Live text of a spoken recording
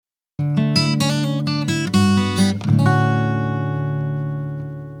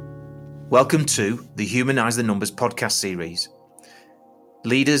Welcome to the Humanise the Numbers podcast series.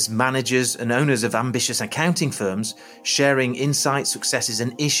 Leaders, managers and owners of ambitious accounting firms sharing insights, successes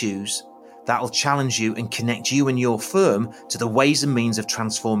and issues that will challenge you and connect you and your firm to the ways and means of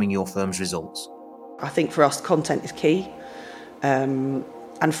transforming your firm's results. I think for us content is key, and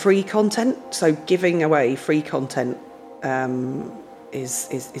free content. So giving away free content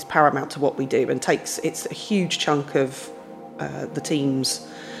is paramount to what we do, and it's a huge chunk of the team's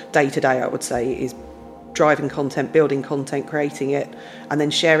day to day. I would say is driving content, building content, creating it, and then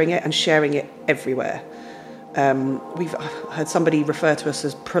sharing it everywhere. We've heard somebody refer to us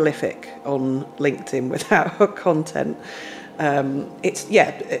as prolific on LinkedIn with our content.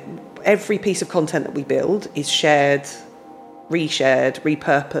 Every piece of content that we build is shared, reshared,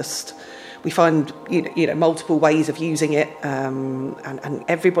 repurposed. We find multiple ways of using it, and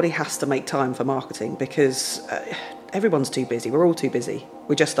everybody has to make time for marketing because everyone's too busy. We're all too busy.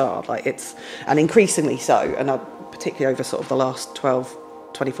 We just are. And increasingly so. And particularly over sort of the last 12,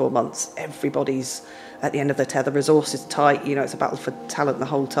 24 months, everybody's at the end of their tether. Resource is tight. It's a battle for talent the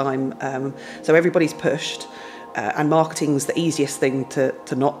whole time. So everybody's pushed, and marketing's the easiest thing to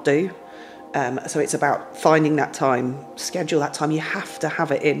not do. So it's about finding that time, schedule that time. You have to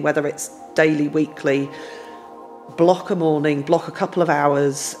have it in, whether it's daily, weekly, block a morning, block a couple of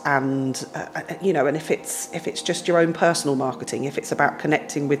hours, and and if it's just your own personal marketing, if it's about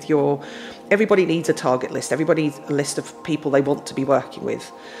connecting with everybody needs a target list, everybody needs a list of people they want to be working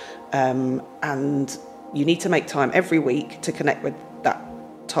with, and you need to make time every week to connect with that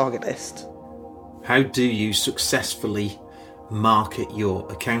target list. How do you successfully market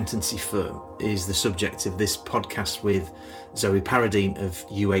your accountancy firm is the subject of this podcast with Zoe Paradine of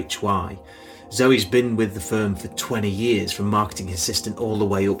UHY. Zoe's been with the firm for 20 years, from marketing assistant all the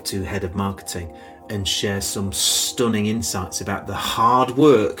way up to head of marketing, and shares some stunning insights about the hard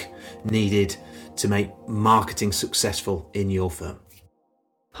work needed to make marketing successful in your firm.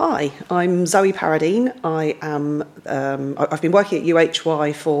 Hi, I'm Zoe Paradine. I've been working at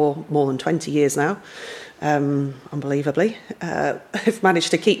UHY for more than 20 years now. Unbelievably, have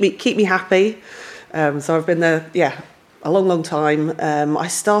managed to keep me happy. So I've been there, a long time. I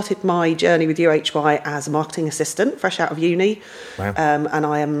started my journey with UHY as a marketing assistant, fresh out of uni. Wow. And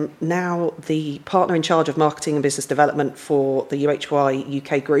I am now the partner in charge of marketing and business development for the UHY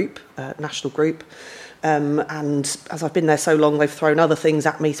UK group, national group. And as I've been there so long, they've thrown other things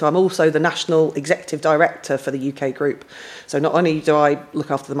at me. So I'm also the national executive director for the UK group. So not only do I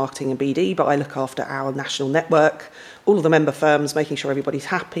look after the marketing and BD, but I look after our national network, all of the member firms, making sure everybody's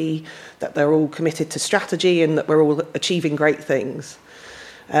happy, that they're all committed to strategy and that we're all achieving great things.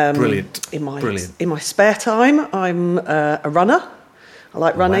 Brilliant. In my spare time, I'm a runner. I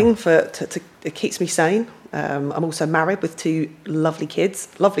like running. Wow. It keeps me sane. I'm also married with two lovely kids,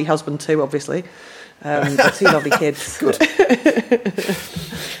 lovely husband too, obviously. Two lovely kids. Good.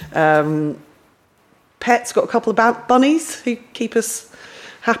 Pets, got a couple of bunnies who keep us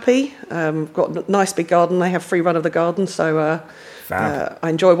happy. Got a nice big garden. They have free run of the garden, so I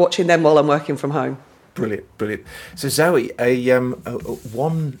enjoy watching them while I'm working from home. Brilliant. So Zoe,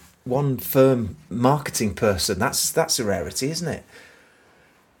 one firm marketing person, that's a rarity, isn't it?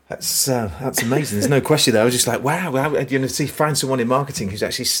 That's amazing. There's no question there. I was just like, wow, find someone in marketing who's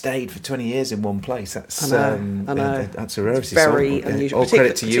actually stayed for 20 years in one place. That's I know. That's a rarity. It's very unusual. All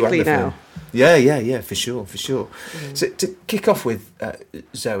credit to you and the firm. Now. Yeah, for sure. So to kick off with,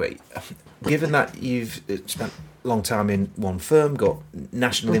 Zoe, given that you've spent a long time in one firm, got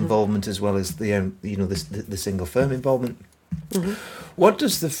national involvement as well as the single firm involvement. Mm-hmm. What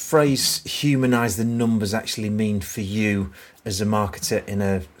does the phrase "humanise the numbers" actually mean for you as a marketer in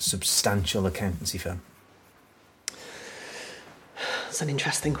a substantial accountancy firm? That's an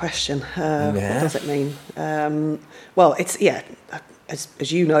interesting question. What does it mean? Well, it's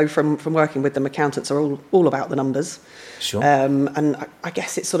as you know from working with them, accountants are all about the numbers. Sure. And I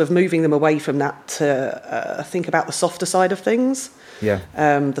guess it's sort of moving them away from that to think about the softer side of things. Yeah.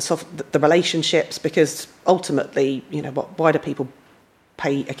 The relationships, because ultimately, why do people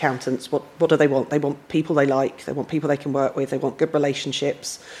pay accountants? What do they want? They want people they like. They want people they can work with. They want good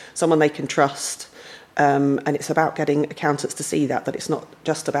relationships, someone they can trust. And it's about getting accountants to see that it's not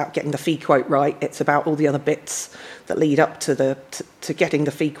just about getting the fee quote right. It's about all the other bits that lead up to getting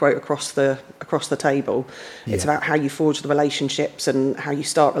the fee quote across the table. Yeah. It's about how you forge the relationships and how you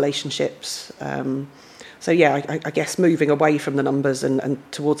start relationships. I guess moving away from the numbers and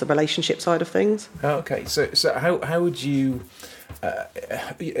towards the relationship side of things. Okay, so how would you,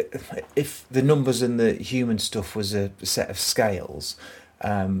 if the numbers and the human stuff was a set of scales,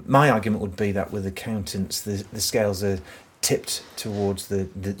 my argument would be that with accountants, the scales are tipped towards the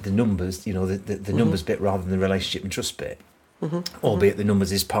numbers, the numbers bit rather than the relationship and trust bit. Albeit the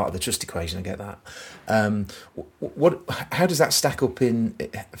numbers is part of the trust equation, I get that. How does that stack up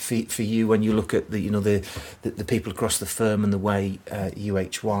for you when you look at the people across the firm and the way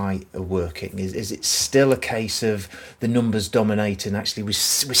UHY are working? Is it still a case of the numbers dominate and actually we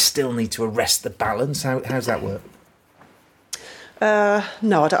still need to arrest the balance? How's that work?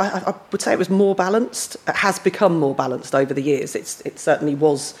 No, I would say it was more balanced. It has become more balanced over the years. It certainly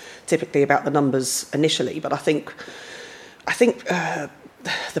was typically about the numbers initially, but I think the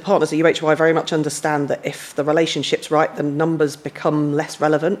partners at UHY very much understand that if the relationship's right, the numbers become less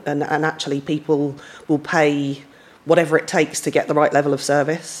relevant, and actually people will pay whatever it takes to get the right level of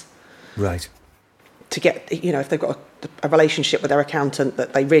service. Right. To get, if they've got a relationship with their accountant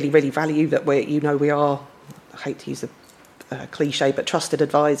that they really, really value, that we are, I hate to use the cliche, but trusted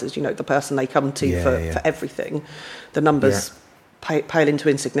advisors, the person they come to for everything, the numbers pale into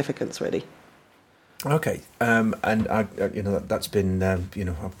insignificance, really. Okay, and I that's been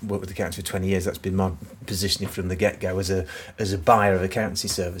I've worked with accountants for 20 years. That's been my positioning from the get-go as a buyer of accountancy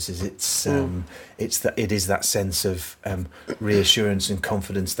services. It is that sense of reassurance and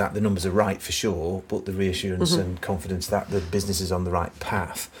confidence that the numbers are right for sure, but the reassurance and confidence that the business is on the right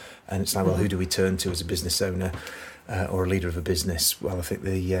path. And it's like, well, who do we turn to as a business owner? Or a leader of a business? Well, I think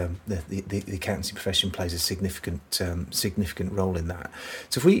the accountancy profession plays a significant role in that.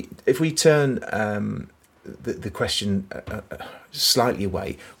 So if we turn the question slightly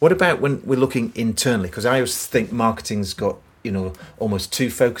away, what about when we're looking internally? Because I always think marketing's got almost two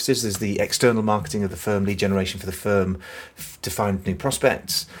focuses. There's the external marketing of the firm, lead generation for the firm to find new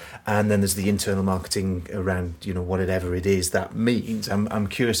prospects. And then there's the internal marketing around, whatever it is that means. I'm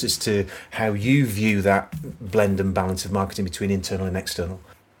curious as to how you view that blend and balance of marketing between internal and external.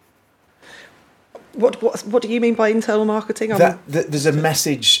 What do you mean by internal marketing? That there's a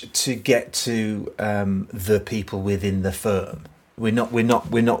message to get to the people within the firm. We're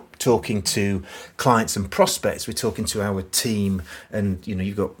not talking to clients and prospects. We're talking to our team, and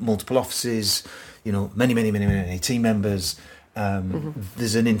you've got multiple offices, many team members.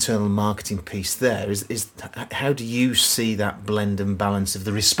 There's an internal marketing piece there. How do you see that blend and balance of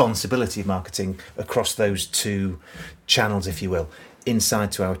the responsibility of marketing across those two channels, if you will,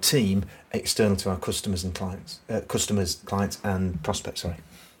 inside to our team, external to our customers and clients, clients and prospects? Sorry.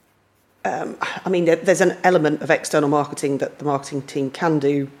 There's an element of external marketing that the marketing team can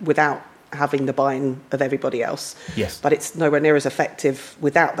do without having the buy-in of everybody else. Yes. But it's nowhere near as effective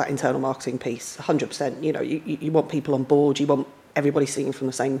without that internal marketing piece. 100%. You want people on board. You want everybody singing from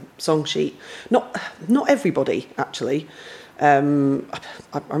the same song sheet. Not everybody, actually. I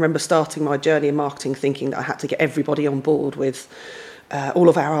remember starting my journey in marketing thinking that I had to get everybody on board with all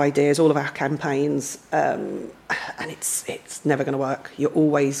of our ideas, all of our campaigns, and it's never going to work. You're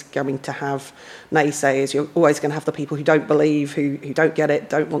always going to have naysayers. You're always going to have the people who don't believe, who don't get it,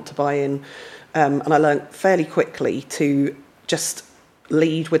 don't want to buy in. And I learned fairly quickly to just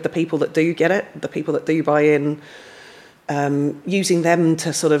lead with the people that do get it, the people that do buy in, using them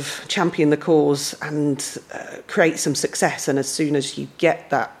to sort of champion the cause and create some success. And as soon as you get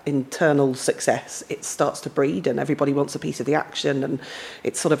that internal success, it starts to breed and everybody wants a piece of the action, and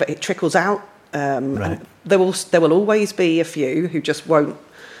it trickles out. Right. And there will always be a few who just won't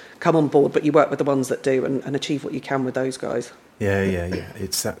come on board, but you work with the ones that do and achieve what you can with those guys. Yeah.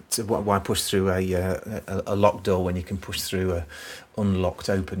 It's that. Why push through a locked door when you can push through a unlocked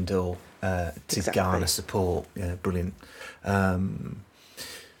open door to Exactly. garner support? Yeah, brilliant.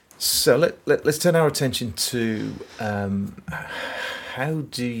 So let's turn our attention to how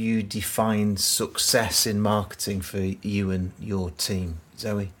do you define success in marketing for you and your team,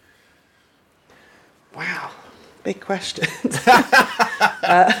 Zoe? Wow, big question.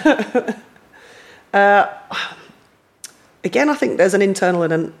 Again, I think there's an internal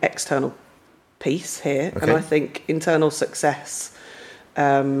and an external piece here, Okay. and I think internal success,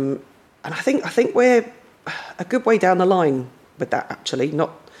 and I think we're a good way down the line with that. Actually,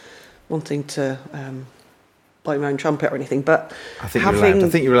 not wanting to blow my own trumpet or anything, but I think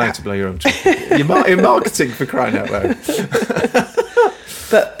you're allowed to blow your own trumpet. You're in marketing, for crying out loud.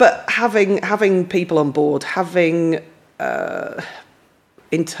 But having people on board, having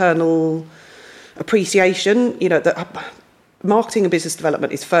internal appreciation, that marketing and business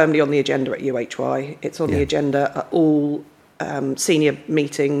development is firmly on the agenda at UHY. It's on the agenda at all senior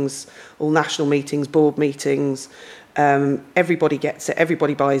meetings, all national meetings, board meetings. Everybody gets it.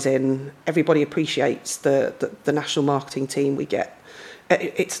 Everybody buys in. Everybody appreciates the national marketing team we get.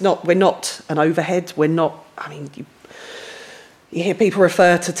 We're not an overhead. We're not. You hear people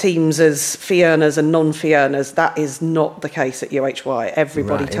refer to teams as fee earners and non-fee earners. That is not the case at UHY.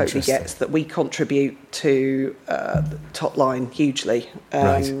 Everybody totally gets that we contribute to the top line hugely,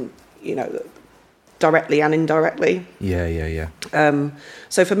 directly and indirectly. Yeah.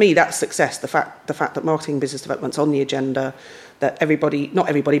 So for me, that's success. The fact that marketing business development's on the agenda, that not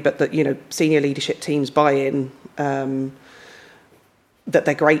everybody, but that senior leadership teams buy in. That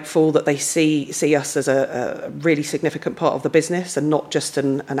they're grateful, that they see us as a really significant part of the business and not just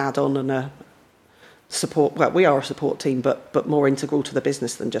an add-on and a support. Well, we are a support team, but more integral to the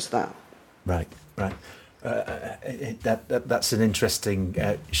business than just that. Right. That's an interesting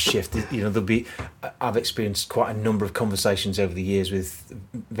shift. There'll be. I've experienced quite a number of conversations over the years with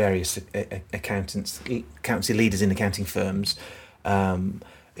various accountancy leaders in accounting firms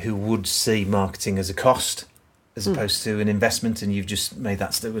who would see marketing as a cost, as opposed to an investment, and you've just made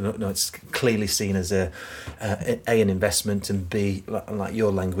that statement. No, it's clearly seen as an investment, and B, like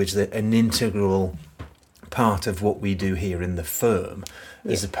your language, an integral part of what we do here in the firm,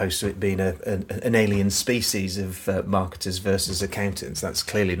 as opposed to it being an alien species of marketers versus accountants. That's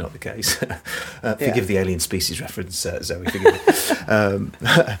clearly not the case. Forgive the alien species reference, Zoe. Forgive me.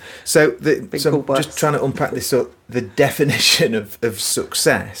 So just trying to unpack this. So the definition of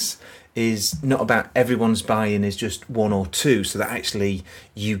success is not about everyone's buy-in is just one or two, so that actually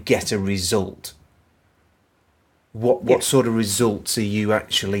you get a result. What sort of results are you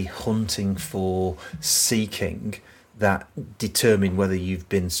actually hunting for, seeking, that determine whether you've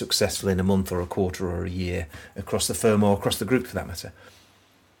been successful in a month or a quarter or a year across the firm or across the group for that matter?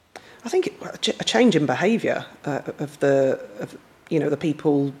 I think a change in behaviour of the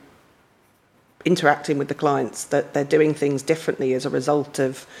people interacting with the clients, that they're doing things differently as a result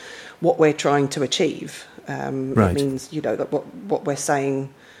of what we're trying to achieve. It means, that what we're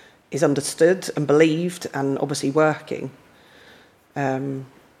saying is understood and believed and obviously working. So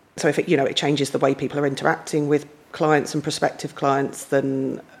if it changes the way people are interacting with clients and prospective clients,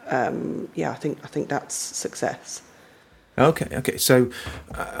 then I think that's success. Okay. So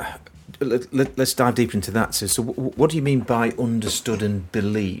let's dive deeper into that. So what do you mean by understood and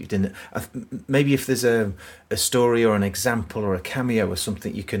believed? And maybe if there's a story or an example or a cameo or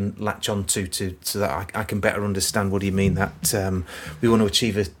something you can latch on to so that I can better understand what do you mean that we want to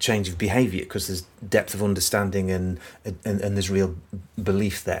achieve a change of behaviour, because there's depth of understanding and there's real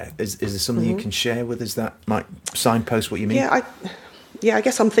belief there. Is there something you can share with us that might signpost what you mean? I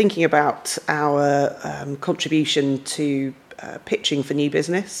guess I'm thinking about our contribution to pitching for new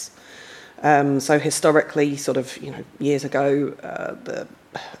business. So historically, years ago, the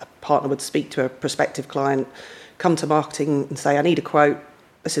partner would speak to a prospective client, come to marketing and say, "I need a quote.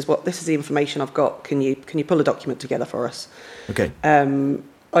 This is the information I've got. Can you pull a document together for us?" Okay.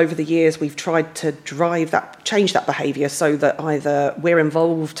 Over the years, we've tried to change that behaviour so that either we're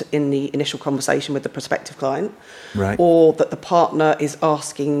involved in the initial conversation with the prospective client, or that the partner is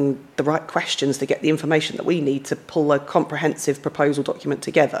asking the right questions to get the information that we need to pull a comprehensive proposal document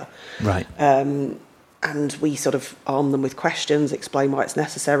together. Right. And we sort of arm them with questions, explain why it's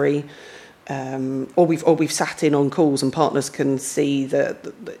necessary, or we've sat in on calls and partners can see the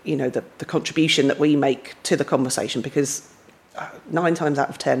contribution that we make to the conversation, because 9 times out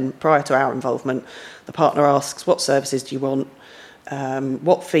of 10, prior to our involvement, the partner asks, "What services do you want?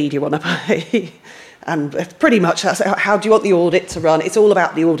 What fee do you want to pay?" And pretty much that's how do you want the audit to run? It's all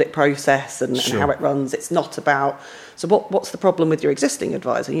about the audit process and how it runs. It's not about, so what's the problem with your existing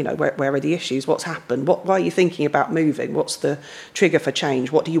advisor? Where are the issues? What's happened? Why are you thinking about moving? What's the trigger for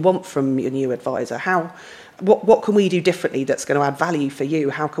change? What do you want from your new advisor? What can we do differently that's going to add value for you?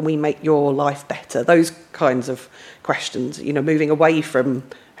 How can we make your life better? Those kinds of questions, moving away from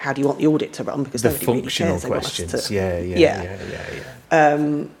how do you want the audit to run, because the functional really questions. And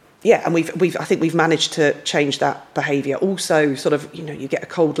I think we've managed to change that behaviour. Also, you get a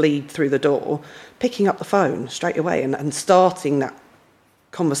cold lead through the door, picking up the phone straight away and starting that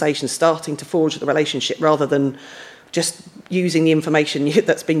conversation, starting to forge the relationship rather than just using the information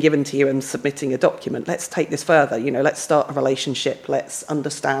that's been given to you and submitting a document. Let's take this further. Let's start a relationship. Let's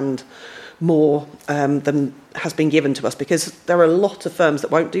understand more than has been given to us, because there are a lot of firms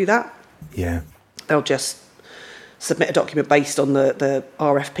that won't do that. Yeah. They'll just submit a document based on the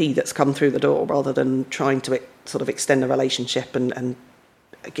RFP that's come through the door, rather than trying to sort of extend the relationship and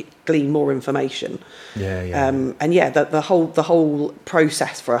glean more information. The whole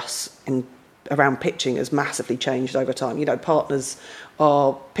process for us around pitching has massively changed over time. Partners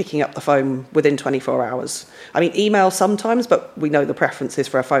are picking up the phone within 24 hours. I mean, email sometimes, but we know the preference is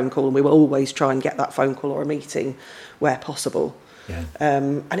for a phone call, and we will always try and get that phone call or a meeting where possible. Yeah.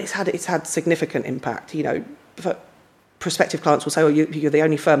 And it's had significant impact. prospective clients will say, "Oh, you're the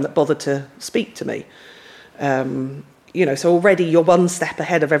only firm that bothered to speak to me." So already you're one step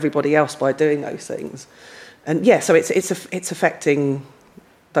ahead of everybody else by doing those things. And so it's affecting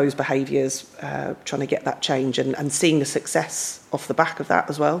those behaviours, trying to get that change and seeing the success off the back of that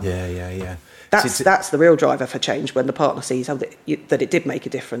as well. Yeah. That's the real driver for change, when the partner sees that it did make a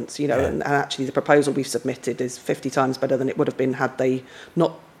difference, and actually the proposal we've submitted is 50 times better than it would have been had they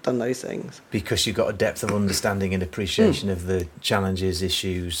not done those things. Because you've got a depth of understanding and appreciation of the challenges,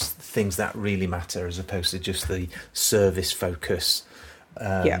 issues, things that really matter, as opposed to just the service focus.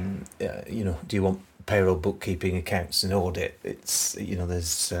 Do you want payroll, bookkeeping, accounts and audit? It's, there's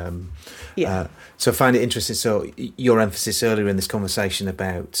so I find it interesting. So your emphasis earlier in this conversation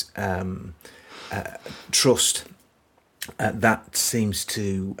about trust, that seems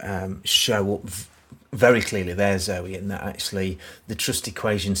to show up very clearly there, Zoe, in that actually the trust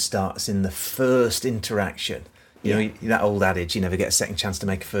equation starts in the first interaction. That old adage, you never get a second chance to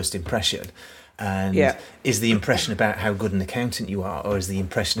make a first impression. And is the impression about how good an accountant you are, or is the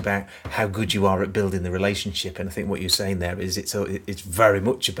impression about how good you are at building the relationship? And I think what you're saying there is it's very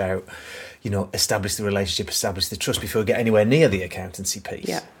much about, establish the relationship, establish the trust before we get anywhere near the accountancy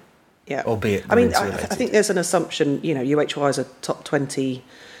piece. Yeah. Albeit, I think there's an assumption, UHY is a top 20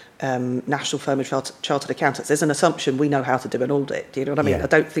 national firm of chartered accountants. There's an assumption we know how to do an audit. Do you know what I mean? Yeah. I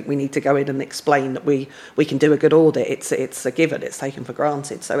don't think we need to go in and explain that we can do a good audit. It's a given. It's taken for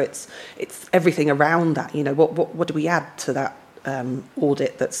granted. So it's everything around that. What do we add to that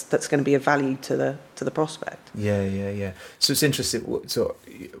audit that's going to be of value to the prospect? Yeah. So it's interesting. So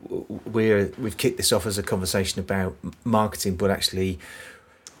we've kicked this off as a conversation about marketing, but actually,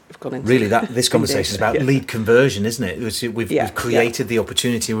 really, this conversation is about lead conversion, isn't it? We've created the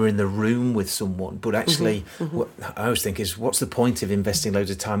opportunity. We're in the room with someone, but actually, what I always think is, what's the point of investing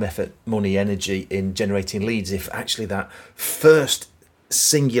loads of time, effort, money, energy in generating leads if actually that first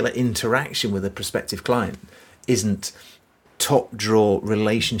singular interaction with a prospective client isn't top draw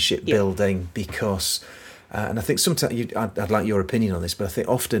relationship building? Because, and I think sometimes I'd like your opinion on this, but I think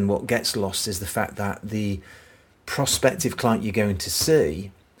often what gets lost is the fact that the prospective client you're going to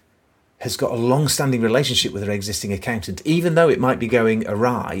see has got a long-standing relationship with their existing accountant, even though it might be going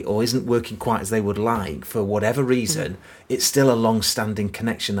awry or isn't working quite as they would like for whatever reason. It's still a long-standing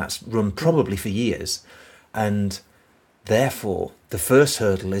connection that's run probably for years, and therefore the first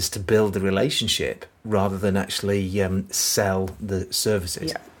hurdle is to build the relationship rather than actually sell the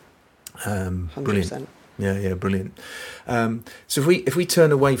services. 100%. Brilliant. Yeah, brilliant. So if we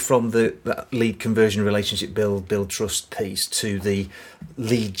turn away from that lead conversion, relationship build trust piece to the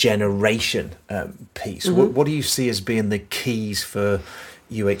lead generation piece, what do you see as being the keys for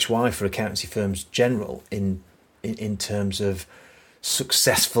UHY, for accountancy firms general, in terms of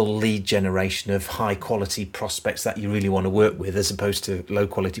successful lead generation of high quality prospects that you really want to work with, as opposed to low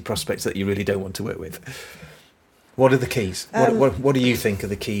quality prospects that you really don't want to work with? What are the keys? What do you think are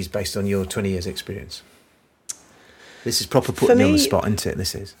the keys based on your 20 years experience? This is proper putting you on the spot, isn't it?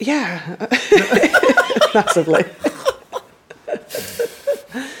 This is. Yeah, massively.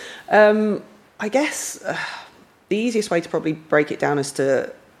 I guess the easiest way to probably break it down is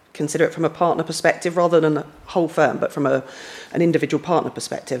to consider it from a partner perspective rather than a whole firm, but from an individual partner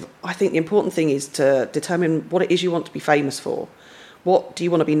perspective. I think the important thing is to determine what it is you want to be famous for. What do you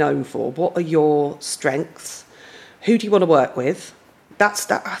want to be known for? What are your strengths? Who do you want to work with? I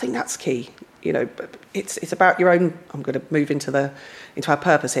think that's key. It's about your own. I'm going to move into our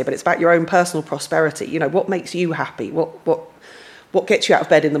purpose here, but it's about your own personal prosperity. What makes you happy? What gets you out of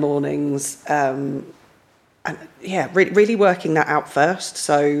bed in the mornings? Really working that out first.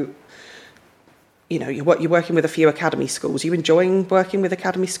 So, you're working with a few academy schools. Are you enjoying working with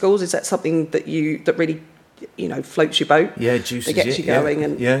academy schools? Is that something that really, floats your boat? Yeah, juices it gets you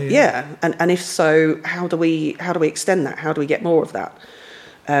going, yeah. And if so, how do we extend that? How do we get more of that?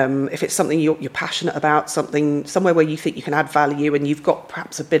 If it's something you're passionate about, somewhere where you think you can add value, and you've got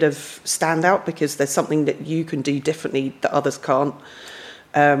perhaps a bit of standout because there's something that you can do differently that others can't.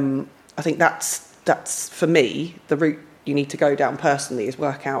 I think that's for me the route you need to go down personally, is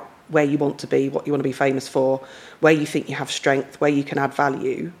work out where you want to be, what you want to be famous for, where you think you have strength, where you can add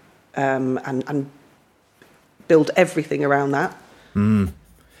value, and build everything around that.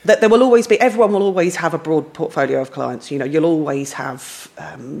 That there will always be, everyone will always have a broad portfolio of clients. You'll always have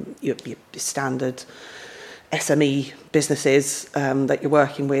your standard SME businesses that you're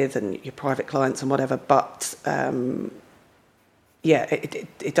working with, and your private clients and whatever. But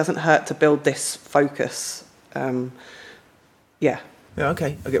it doesn't hurt to build this focus. Yeah.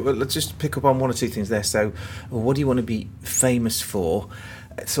 Okay. Well, let's just pick up on one or two things there. So, what do you want to be famous for?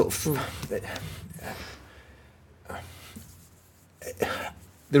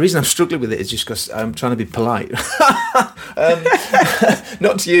 the reason I'm struggling with it is just because I'm trying to be polite.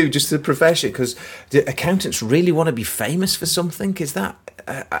 Not to you, just to the profession, because do accountants really want to be famous for something? Is that...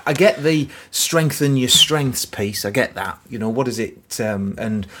 I get the strengthen your strengths piece. I get that. What is it,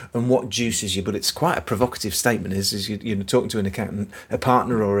 and what juices you? But it's quite a provocative statement. Is talking to an accountant, a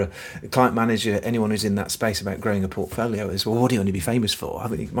partner, or a client manager, anyone who's in that space about growing a portfolio is, well, what do you want to be famous for? I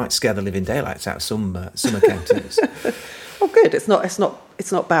think it might scare the living daylights out of some accountants. Oh, good. It's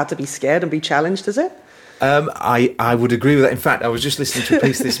not bad to be scared and be challenged, is it? I would agree with that. In fact, I was just listening to a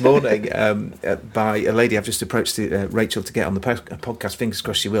piece this morning by a lady I've just approached, Rachel, to get on the podcast. Fingers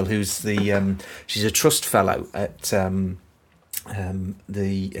crossed she will. Who's she's a trust fellow at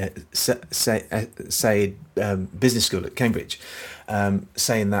the Said Business School at Cambridge,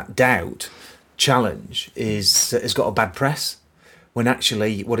 saying that doubt, challenge has got a bad press. When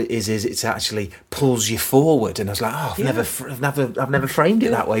actually, what it is it's actually pulls you forward. And I was like, I've never framed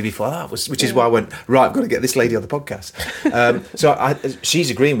it that way before. Which is why I went, right, I've got to get this lady on the podcast. She's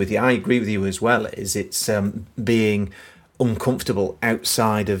agreeing with you. I agree with you as well. It's being uncomfortable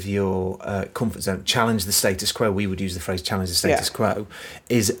outside of your comfort zone. Challenge the status quo. We would use the phrase "challenge the status quo"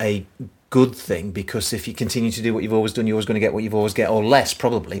 is a good thing, because if you continue to do what you've always done, you're always going to get what you've always get, or less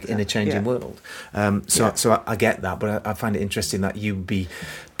probably, in a changing world. So I get that, but I find it interesting that you be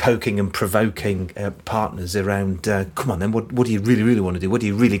poking and provoking partners around, come on then, what do you really, really want to do? What are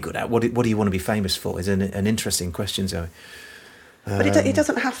you really good at? What do you want to be famous for? Is an interesting question, Zoe. But it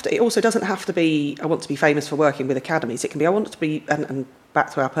doesn't have to. It also doesn't have to be, I want to be famous for working with academies. It can be, I want to be, and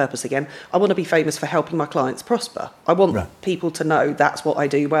back to our purpose again, I want to be famous for helping my clients prosper. I want people to know that's what I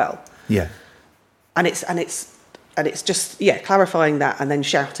do well. Yeah. And it's just clarifying that, and then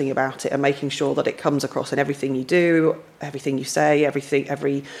shouting about it and making sure that it comes across in everything you do, everything you say,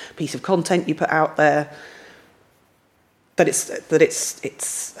 every piece of content you put out there. That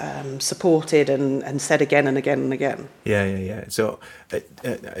it's supported and said again and again and again. Yeah. So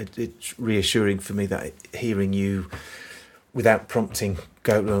it's reassuring for me that hearing you, without prompting,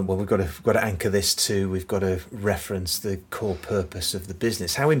 go, well, we've got to anchor this to, we've got to reference the core purpose of the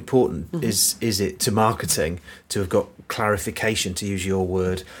business. How important is it to marketing to have got clarification, to use your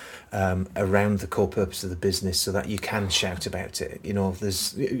word, around the core purpose of the business, so that you can shout about it?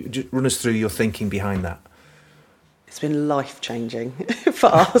 Just run us through your thinking behind that. It's been life-changing for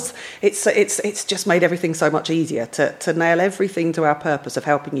us. It's just made everything so much easier to nail everything to our purpose of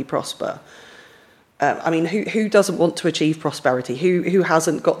helping you prosper. Who doesn't want to achieve prosperity? Who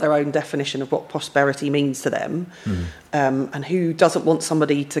hasn't got their own definition of what prosperity means to them? And who doesn't want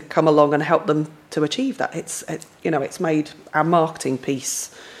somebody to come along and help them to achieve that? It's made our marketing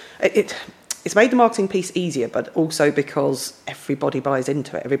piece. It's made the marketing piece easier, but also because everybody buys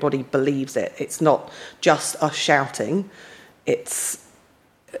into it. Everybody believes it. It's not just us shouting. It's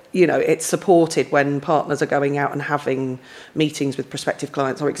supported when partners are going out and having meetings with prospective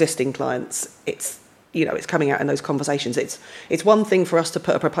clients or existing clients. It's coming out in those conversations. It's one thing for us to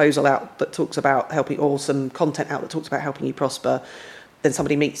put a proposal out that talks about helping, or some content out that talks about helping you prosper. Then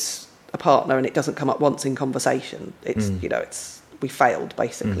somebody meets a partner and it doesn't come up once in conversation. We failed,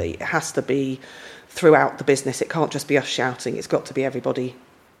 basically. It has to be throughout the business. It can't just be us shouting. It's got to be everybody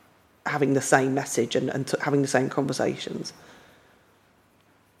having the same message and having the same conversations.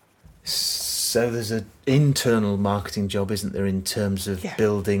 So there's an internal marketing job, isn't there, in terms of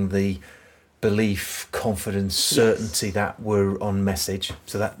building the belief, confidence, certainty that we're on message.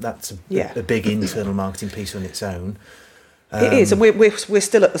 So that's a big internal marketing piece on its own. It is, and we're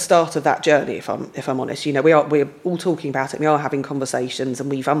still at the start of that journey. If I'm honest, we're all talking about it. We are having conversations, and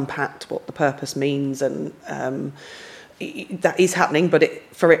we've unpacked what the purpose means, and that is happening. But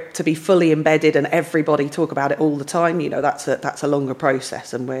for it to be fully embedded and everybody talk about it all the time, that's a longer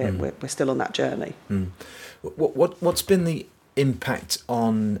process, and we're still on that journey. What's been the impact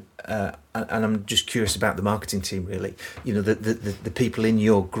on? And I'm just curious about the marketing team, really. The people in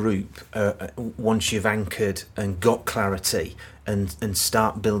your group, once you've anchored and got clarity and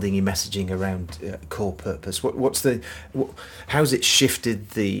start building your messaging around core purpose. How's it shifted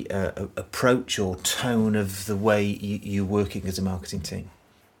the approach or tone of the way you're working as a marketing team?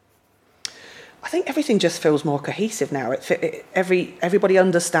 I think everything just feels more cohesive now. Everybody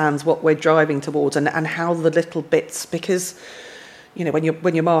understands what we're driving towards and how the little bits, because when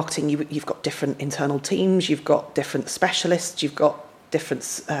you're marketing, you've got different internal teams, you've got different specialists, you've got different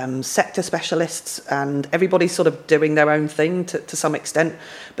sector specialists, and everybody's sort of doing their own thing to some extent.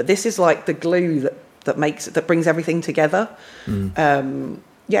 But this is like the glue that brings everything together.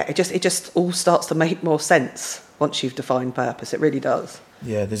 It just all starts to make more sense once you've defined purpose. It really does.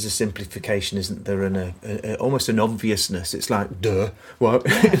 Yeah, there's a simplification, isn't there, and almost an obviousness. It's like, duh, what?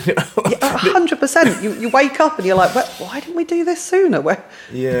 100%. You wake up and you're like, why didn't we do this sooner? But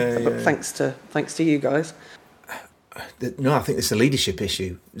thanks to you guys. No, I think it's a leadership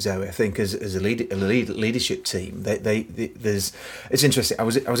issue, Zoe. I think as a leadership team, there's. It's interesting. I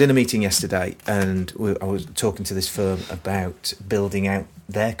was in a meeting yesterday, and I was talking to this firm about building out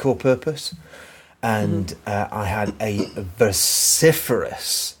their core purpose, and I had a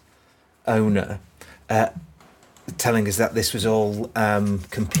vociferous owner telling us that this was all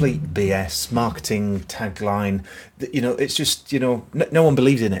complete BS, marketing tagline. It's just, no one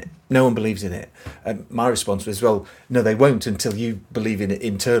believes in it. No one believes in it. My response was, well, no, they won't until you believe in it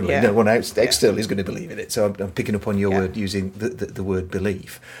internally. No one externally is going to believe in it. So I'm picking up on your word, using the word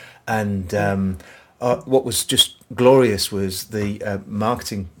belief. And what was just glorious was the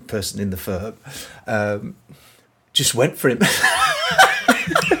marketing person in the firm just went for him.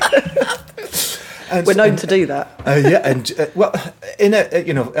 And we're known to do that. In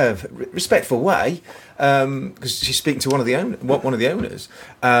a respectful way, because she's speaking to one of the owners,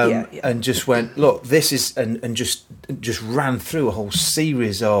 and just went, look, this is, and just ran through a whole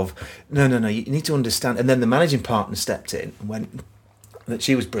series of no, you need to understand. And then the managing partner stepped in and went, that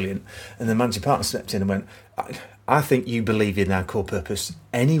she was brilliant, and the managing partner stepped in and went, I think you believe in our core purpose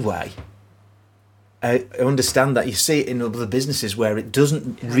anyway. I understand that you see it in other businesses where it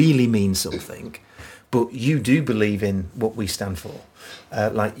doesn't really mean something, but you do believe in what we stand for.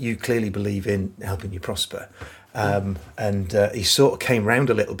 Like you clearly believe in helping you prosper. And he sort of came round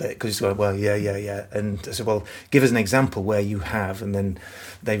a little bit because he's like, well, yeah. And I said, well, give us an example where you have. And then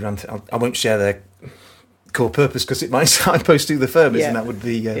they ran through, I won't share their core purpose because it might signpost to the firm, and that would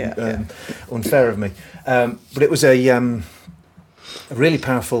be unfair of me. But it was a really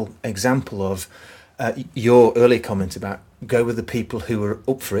powerful example of your earlier comment about go with the people who are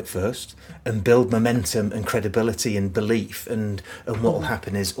up for it first and build momentum and credibility and belief, and what will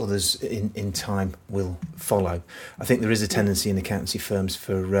happen is others in time will follow. I think there is a tendency in accountancy firms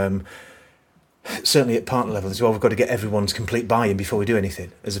for certainly at partner level as well, we've got to get everyone's complete buy-in before we do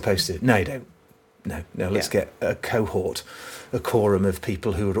anything, as opposed to no, you don't. No, let's get a cohort, a quorum of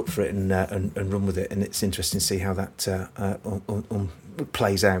people who are up for it and run with it. And it's interesting to see how that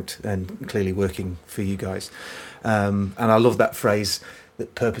plays out, and clearly working for you guys. And I love that phrase,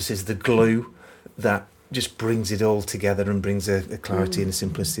 that purpose is the glue that just brings it all together and brings a clarity and a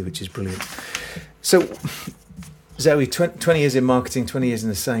simplicity, which is brilliant. So, Zoe, 20 years in marketing, 20 years in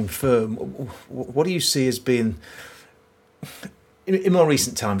the same firm, what do you see as being, in more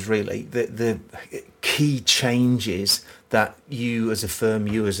recent times, really, the key changes that you as a firm,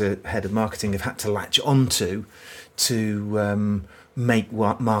 you as a head of marketing, have had to latch onto to make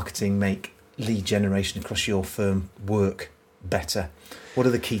marketing, make lead generation across your firm work better? What are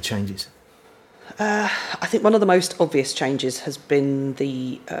the key changes? I think one of the most obvious changes has been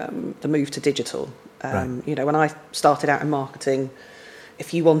the move to digital. Right. When I started out in marketing,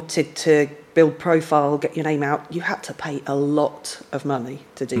 if you wanted to build profile, get your name out, you had to pay a lot of money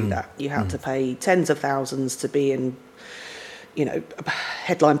to do that. You had to pay tens of thousands to be in,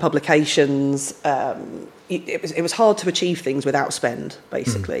 headline publications. It was hard to achieve things without spend,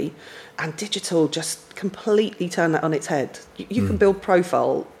 basically. And digital just completely turned that on its head. You can build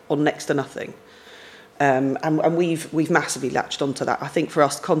profile on next to nothing. And we've massively latched onto that. I think for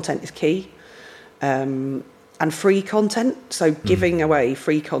us, content is key. And free content, so giving away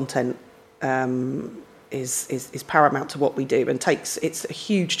free content is paramount to what we do, and it's a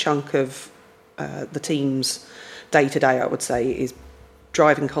huge chunk of the team's day-to-day, I would say, is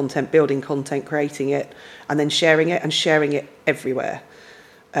driving content, building content, creating it, and then sharing it everywhere.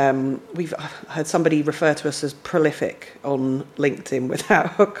 We've heard somebody refer to us as prolific on LinkedIn with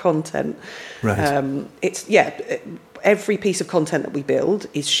our content. Right. Every piece of content that we build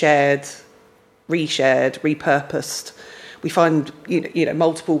is shared, reshared, repurposed. We find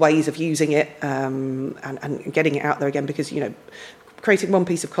multiple ways of using it and getting it out there again, because creating one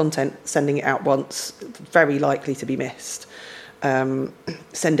piece of content, sending it out once, very likely to be missed.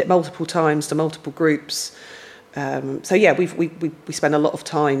 Send it multiple times to multiple groups. We spend a lot of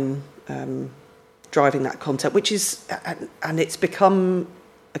time driving that content, which is, and it's become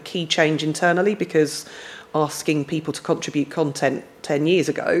a key change internally, because asking people to contribute content 10 years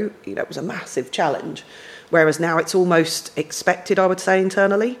ago, it was a massive challenge. Whereas now it's almost expected, I would say,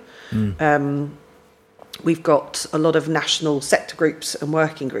 internally. We've got a lot of national sector groups and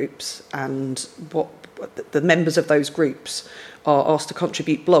working groups, and what the members of those groups are asked to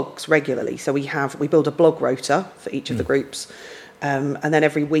contribute blogs regularly. So we build a blog rota for each of the groups, And then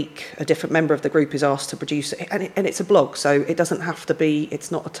every week, a different member of the group is asked to produce it. And it's a blog, so it doesn't have to be,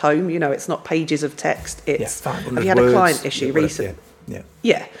 it's not a tome, it's not pages of text. It's, have you had a client issue recently?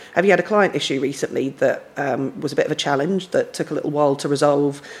 Yeah. Have you had a client issue recently that was a bit of a challenge, that took a little while to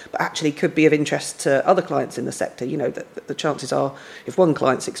resolve, but actually could be of interest to other clients in the sector? The chances are, if one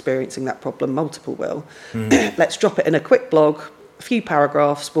client's experiencing that problem, multiple will. Let's drop it in a quick blog, a few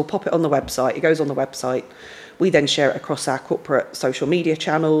paragraphs, we'll pop it on the website, it goes on the website. We then share it across our corporate social media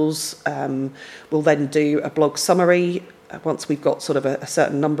channels. We'll then do a blog summary once we've got sort of a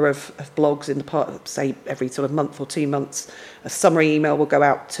certain number of blogs in the part, say every sort of month or 2 months. A summary email will go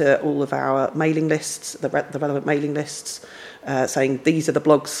out to all of our mailing lists, the relevant mailing lists, saying these are the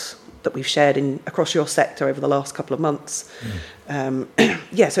blogs that we've shared across your sector over the last couple of months. So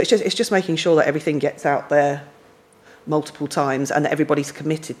it's just making sure that everything gets out there multiple times and that everybody's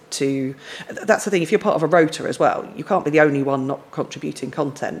committed to. That's the thing, if you're part of a rota as well, you can't be the only one not contributing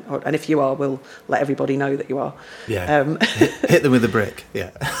content, and if you are, we'll let everybody know that you are. Hit them with a brick.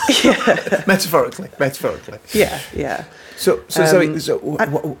 Metaphorically. So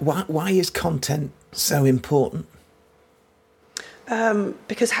why is content so important?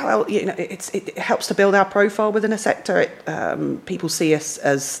 Because it helps to build our profile within a sector. People see us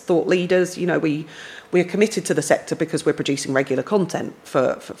as thought leaders. We're committed to the sector because we're producing regular content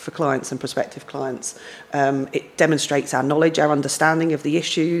for clients and prospective clients. It demonstrates our knowledge, our understanding of the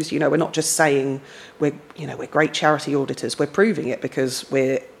issues. We're not just saying we're great charity auditors. We're proving it because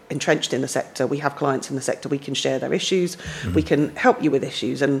we're entrenched in the sector. We have clients in the sector. We can share their issues. We can help you with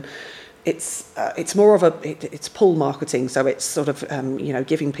issues. And it's more of it's pull marketing, so it's sort of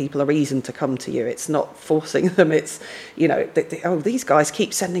giving people a reason to come to you. It's not forcing them. It's these guys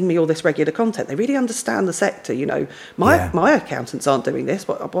keep sending me all this regular content. They really understand the sector. My accountants aren't doing this.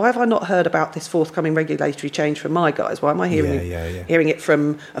 Why have I not heard about this forthcoming regulatory change from my guys? Why am I hearing it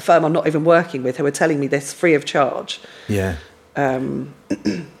from a firm I'm not even working with who are telling me this free of charge? That's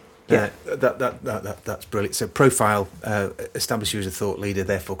brilliant. So profile, establish you as a thought leader,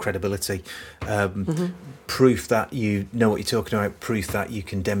 therefore credibility, proof that you know what you're talking about, proof that you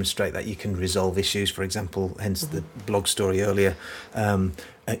can demonstrate that you can resolve issues, for example, hence the blog story earlier,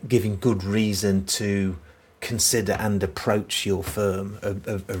 giving good reason to consider and approach your firm,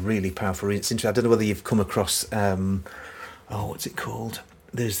 a really powerful reason. I don't know whether you've come across, what's it called?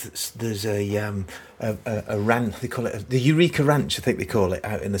 There's a ranch, they call it the Eureka Ranch, I think they call it,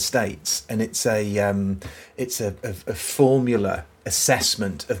 out in the States, and it's a formula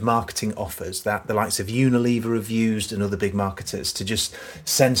assessment of marketing offers that the likes of Unilever have used and other big marketers to just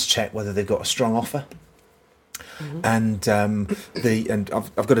sense check whether they've got a strong offer. And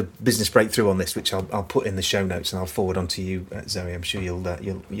I've got a business breakthrough on this, which I'll put in the show notes and I'll forward on to you, Zoe. I'm sure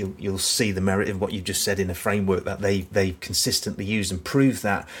you'll see the merit of what you've just said in a framework that they consistently use and prove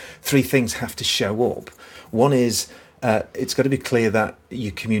that 3 things have to show up. One is it's got to be clear that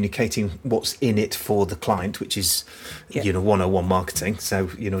you're communicating what's in it for the client, which is 101 marketing. So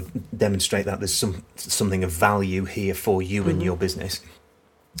demonstrate that there's something of value here for you and your business.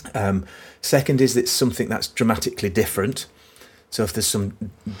 Second is it's something that's dramatically different. So if there's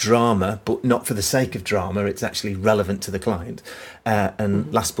some drama, but not for the sake of drama, it's actually relevant to the client.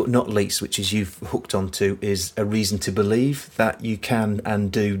 And last but not least, which is you've hooked onto, is a reason to believe that you can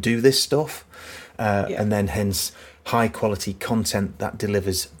and do this stuff. And then hence high quality content that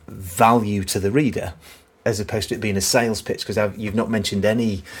delivers value to the reader, as opposed to it being a sales pitch, because you've not mentioned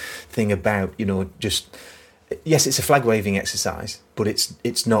anything about, just... Yes, it's a flag waving exercise, but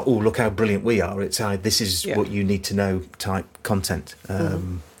it's not, oh, look how brilliant we are. It's this is what you need to know type content.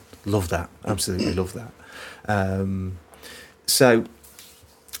 Love that. Absolutely love that. So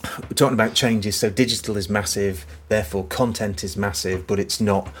we're talking about changes. So digital is massive, therefore content is massive, but it's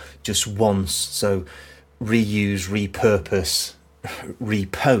not just once. So reuse, repurpose,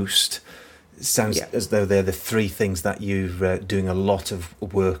 repost sounds as though they're the 3 things that you're doing a lot of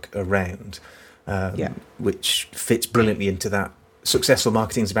work around. Which fits brilliantly into that. Successful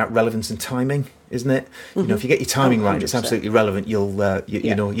marketing is about relevance and timing, isn't it? If you get your timing right, it's absolutely relevant. You'll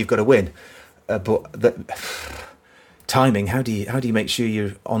you've got to win. But the timing, how do you make sure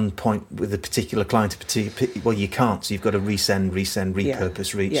you're on point with a particular client? Well, you can't. So you've got to resend,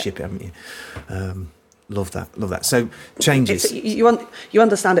 repurpose, ship it, haven't you? Love that. So changes. You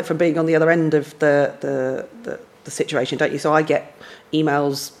understand it from being on the other end of the situation, don't you? So I get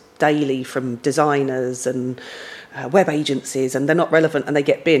emails daily from designers and web agencies, and they're not relevant and they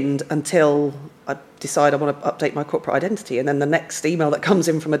get binned until I decide I want to update my corporate identity, and then the next email that comes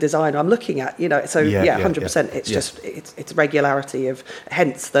in from a designer I'm looking at, 100%. It's just it's regularity of,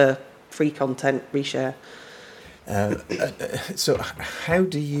 hence the free content reshare. So how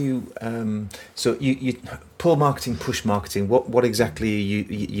do you? So you pull marketing, push marketing. What exactly are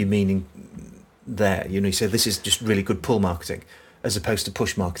you meaning there? You know, you say this is just really good pull marketing, as opposed to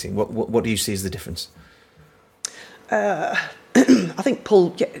push marketing. What do you see as the difference? I think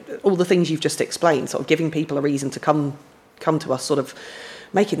pull, all the things you've just explained, sort of giving people a reason to come to us, sort of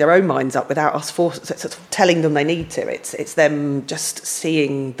making their own minds up without us sort of telling them they need to. It's them just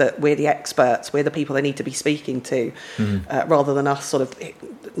seeing that we're the experts, we're the people they need to be speaking to, rather than us sort of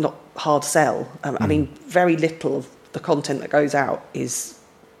not hard sell. I mean, very little of the content that goes out is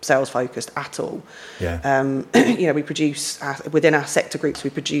sales focused at all. Yeah. You know, we produce within our sector groups, we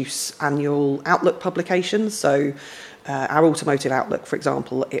produce annual Outlook publications. So our automotive Outlook, for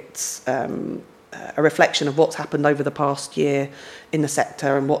example, it's a reflection of what's happened over the past year in the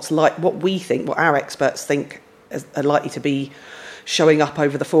sector and what our experts think are likely to be showing up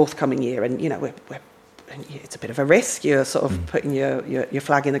over the forthcoming year. And you know, it's a bit of a risk. You're sort of putting your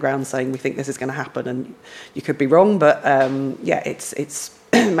flag in the ground, saying we think this is going to happen, and you could be wrong. But it's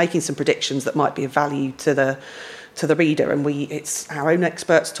making some predictions that might be of value to the reader. And it's our own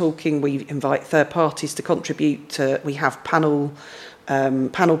experts talking. We invite third parties to contribute. We have panel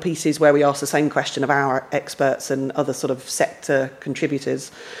pieces where we ask the same question of our experts and other sort of sector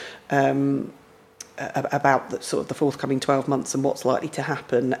contributors about the forthcoming 12 months and what's likely to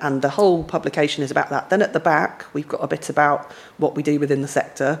happen. And the whole publication is about that. Then at the back, we've got a bit about what we do within the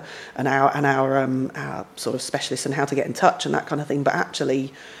sector and our sort of specialists and how to get in touch and that kind of thing. But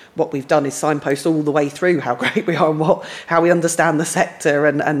actually, what we've done is signpost all the way through how great we are and how we understand the sector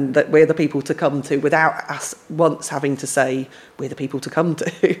and that we're the people to come to, without us once having to say we're the people to come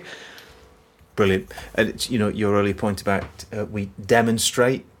to. Brilliant. And it's, you know, your earlier point about we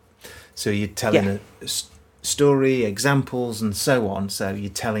demonstrate. So you're telling a story, examples, and so on. So you're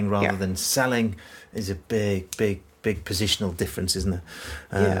telling rather than selling is a big positional difference, isn't it?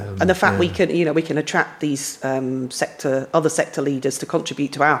 And the fact we can attract these other sector leaders to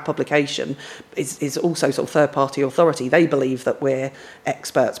contribute to our publication is also sort of third party authority. They believe that we're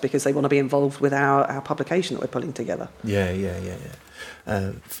experts because they want to be involved with our publication that we're pulling together.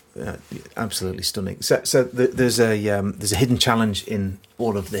 Absolutely stunning. So there's a hidden challenge in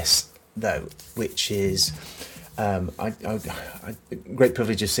all of this, though, which is great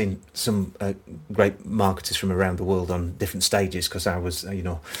privilege of seeing some great marketers from around the world on different stages, because I was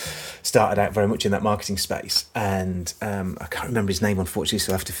started out very much in that marketing space, and I can't remember his name, unfortunately,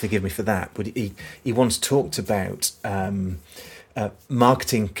 so I have to forgive me for that, but he once talked about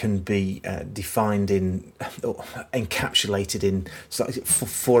marketing can be defined encapsulated in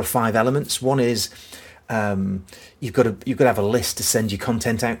 4 or 5 elements. One is you've got to have a list to send your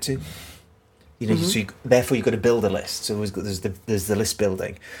content out to. So therefore you've got to build a list. So there's the list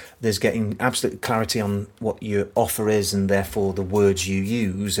building. There's getting absolute clarity on what your offer is, and therefore the words you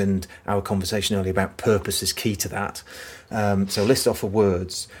use. And our conversation earlier about purpose is key to that. So list, offer,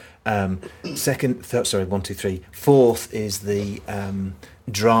 words. 1, 2, 3. Fourth is the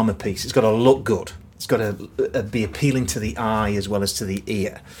drama piece. It's got to look good. It's got to be appealing to the eye as well as to the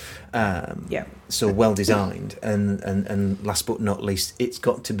ear. So well designed. And last but not least, it's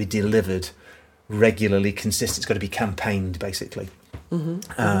got to be delivered regularly, consistent. It's got to be campaigned, basically.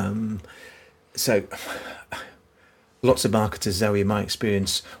 So lots of marketers, Zoe, in my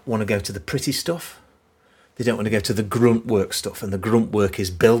experience, want to go to the pretty stuff. They don't want to go to the grunt work stuff, and the grunt work is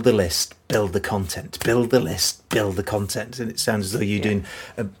build the list, build the content, build the list, build the content. And it sounds as though you're doing,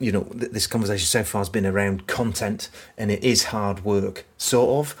 this conversation so far has been around content, and it is hard work,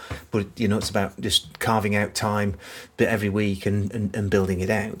 sort of, but it's about just carving out time bit every week and building it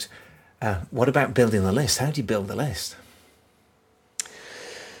out. What about building the list? How do you build the list?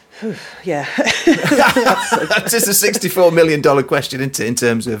 That's just a $64 million question, isn't it, in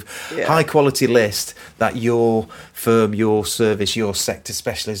terms of high quality list that your firm, your service, your sector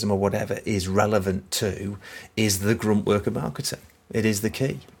specialism or whatever is relevant to, is the grunt work of marketing. It is the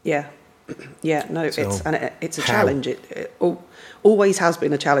key. It's a challenge. It always has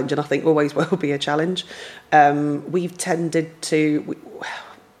been a challenge, and I think always will be a challenge. We've tended to...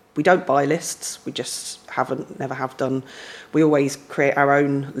 We don't buy lists. We just never have done. We always create our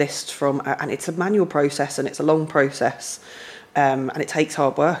own list and it's a manual process, and it's a long process, and it takes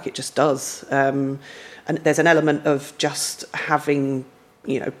hard work. It just does. And there's an element of just having,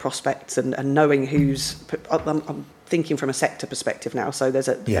 prospects and knowing who's. I'm thinking from a sector perspective now. So there's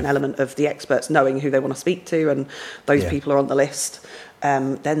an element of the experts knowing who they want to speak to, and those people are on the list.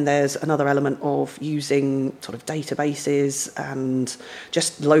 Then there's another element of using sort of databases and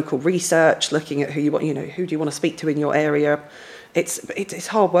just local research, looking at who do you want to speak to in your area. It's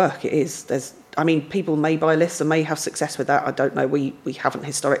hard work. It is. I mean, people may buy lists and may have success with that. I don't know. We haven't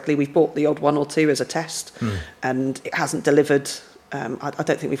historically. We've bought the odd one or two as a test, and it hasn't delivered. I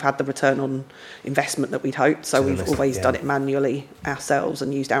don't think we've had the return on investment that we'd hoped. So we've always done it manually ourselves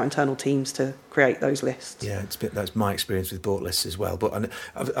and used our internal teams to create those lists. Yeah, that's my experience with bought lists as well. But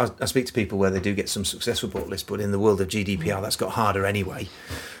I speak to people where they do get some success with bought lists, but in the world of GDPR, that's got harder anyway.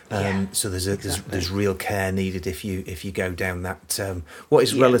 So there's real care needed if you go down that what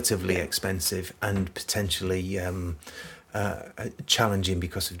is relatively expensive and potentially challenging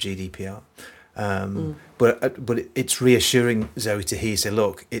because of GDPR. But it's reassuring, Zoe, to hear you say,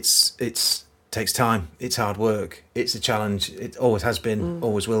 look, it's takes time, it's hard work, it's a challenge, it always has been,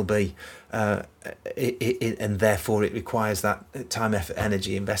 always will be, and therefore it requires that time, effort,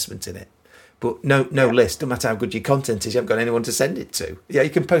 energy, investment in it. But no list, no matter how good your content is, you haven't got anyone to send it to. Yeah, you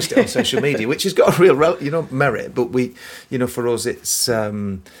can post it on social media, which has got a real merit. But for us, it's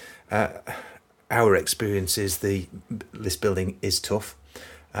our experience is the list building is tough.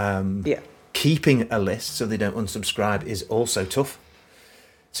 Keeping a list so they don't unsubscribe is also tough.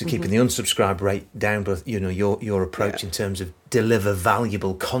 So keeping the unsubscribe rate down, but your approach in terms of deliver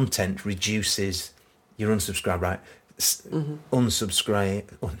valuable content reduces your unsubscribe rate. Unsubscribe.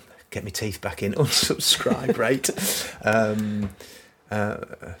 Get my teeth back in. Unsubscribe rate.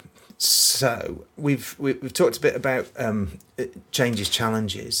 So we've talked a bit about changes,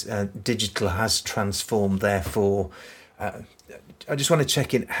 challenges. Digital has transformed. Therefore, I just want to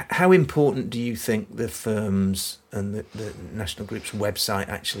check in. How important do you think the firm's and the National Group's website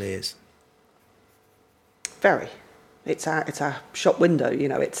actually is? Very. It's our shop window.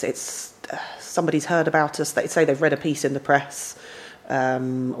 It's somebody's heard about us. They say they've read a piece in the press.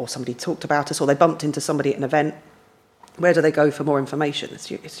 Or somebody talked about us, or they bumped into somebody at an event. Where do they go for more information? It's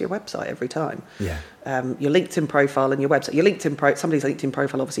your website every time. Yeah. Your LinkedIn profile and your website. Your somebody's LinkedIn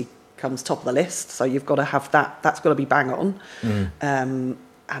profile obviously comes top of the list, so you've got to have that. That's got to be bang on, and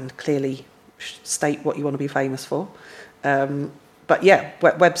clearly state what you want to be famous for. But yeah,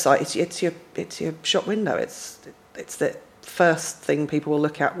 website. It's your shop window. It's the first thing people will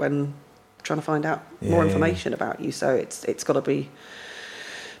look at when trying to find out more information about you. So it's got to be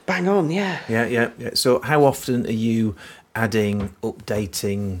bang on. Yeah. So how often are you adding,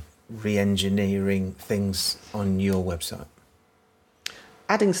 updating, re-engineering things on your website?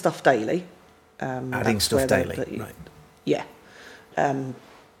 Adding stuff daily. Adding stuff daily, right? Yeah.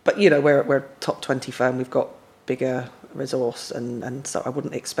 But we're a top 20 firm. We've got bigger resource, and so I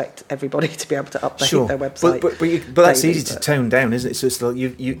wouldn't expect everybody to be able to update their website. But that's daily, easy to tone down, isn't it? So it's like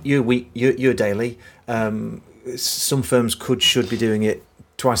you're daily. Some firms should be doing it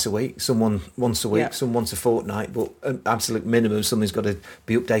twice a week, someone once a week, some once a fortnight, but an absolute minimum, something's got to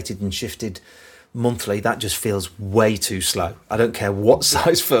be updated and shifted monthly. That just feels way too slow. I don't care what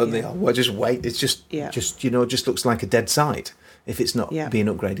size firm they are. Well, just wait. It's just looks like a dead site if it's not being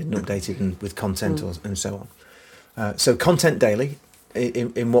upgraded and updated and with content and so on. So content daily.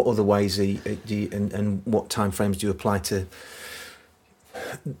 In what other ways do you, and what timeframes do you apply to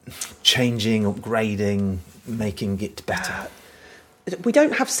changing, upgrading, making it better? We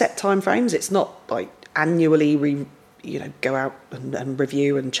don't have set timeframes. It's not like annually go out and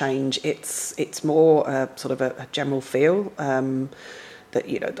review and change. It's more sort of a general feel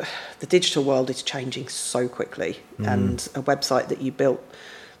that the digital world is changing so quickly, and a website that you built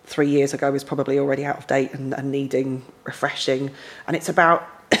 3 years ago is probably already out of date and needing refreshing. And it's about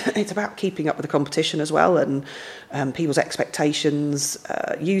keeping up with the competition as well, and people's expectations.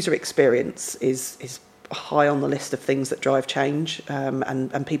 User experience is high on the list of things that drive change,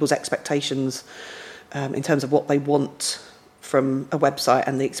 and people's expectations in terms of what they want from a website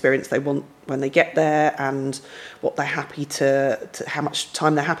and the experience they want when they get there, and what they're happy to how much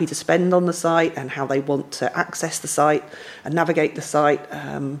time they're happy to spend on the site, and how they want to access the site and navigate the site.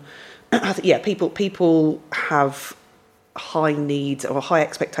 I think, people have high needs or high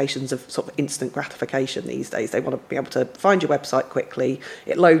expectations of sort of instant gratification these days. They want to be able to find your website quickly,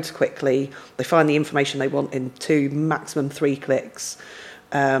 it loads quickly, they find the information they want in 2, maximum 3 clicks.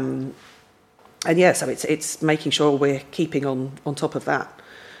 So it's making sure we're keeping on top of that.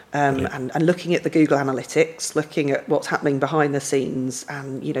 And looking at the Google Analytics, looking at what's happening behind the scenes,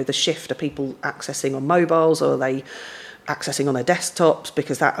 and the shift. Are people accessing on mobiles, or are they accessing on their desktops?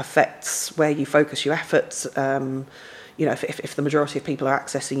 Because that affects where you focus your efforts. If the majority of people are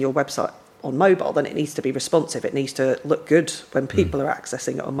accessing your website on mobile, then it needs to be responsive. It needs to look good when people are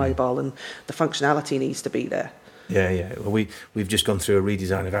accessing it on mobile, and the functionality needs to be there. Yeah. Well, we've just gone through a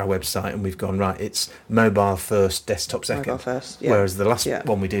redesign of our website, and we've gone, right, it's mobile first, desktop second. Mobile first, yeah. Whereas the last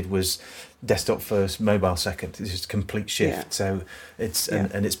one we did was desktop first, mobile second. It's just a complete shift. Yeah. So it's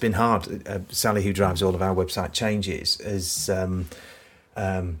and it's been hard. Sally, who drives all of our website changes, is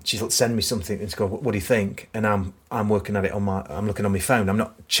she'll send me something and go, "What do you think?" And I'm working at it I'm looking on my phone. I'm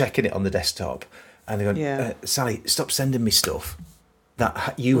not checking it on the desktop. And they go, "Sally, stop sending me stuff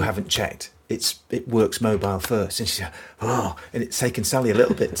that you haven't checked. It works mobile first." And she said, and it's taken Sally a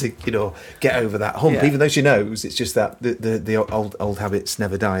little bit to get over that hump, even though she knows. It's just that the old habits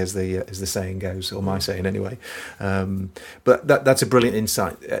never die, as the saying goes, or my saying anyway. But that's a brilliant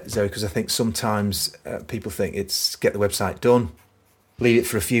insight, Zoe, because I think sometimes people think it's get the website done, leave it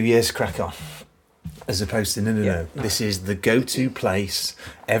for a few years, crack on. As opposed to no. This is the go-to place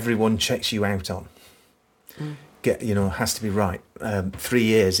everyone checks you out on. Has to be right. 3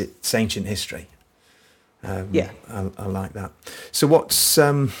 years, it's ancient history. I like that. So what's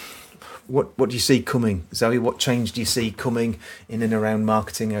what do you see coming, Zoe? What change do you see coming in and around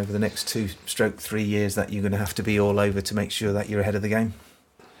marketing over the next 2-3 years that you're going to have to be all over to make sure that you're ahead of the game?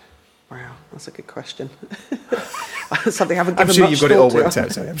 Wow, that's a good question. Something I haven't given I'm sure much you've got it all thought worked to.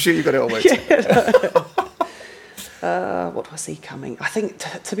 out, Zoe. I'm sure you've got it all worked out. What do I see coming? I think,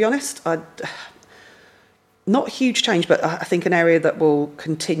 to be honest, not huge change, but I think an area that will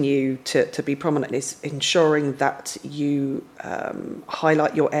continue to be prominent is ensuring that you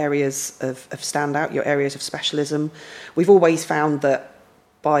highlight your areas of standout, your areas of specialism. We've always found that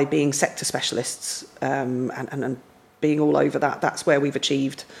by being sector specialists and being all over that's where we've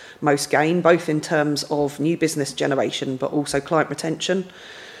achieved most gain, both in terms of new business generation, but also client retention.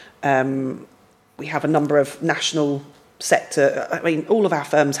 We have a number of national sector, all of our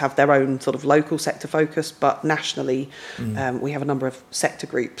firms have their own sort of local sector focus, but nationally we have a number of sector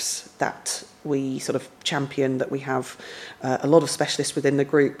groups that we sort of champion, that we have a lot of specialists within the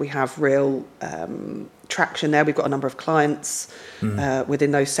group. We have real traction there. We've got a number of clients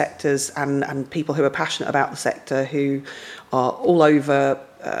within those sectors and people who are passionate about the sector, who are all over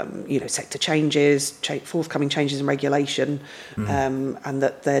sector changes, forthcoming changes in regulation, and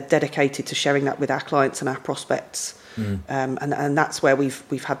that they're dedicated to sharing that with our clients and our prospects. And that's where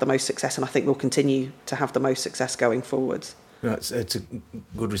we've had the most success, and I think we'll continue to have the most success going forward. Right, it's a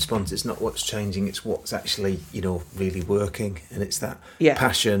good response. It's not what's changing, it's what's actually really working, and it's that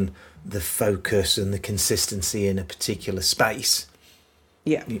passion, the focus, and the consistency in a particular space.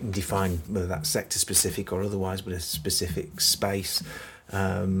 Yeah, you can define whether that's sector specific or otherwise, but a specific space.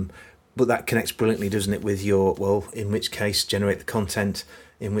 But that connects brilliantly, doesn't it, with in which case generate the content,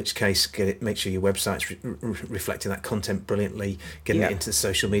 in which case make sure your website's reflecting that content brilliantly, getting it into the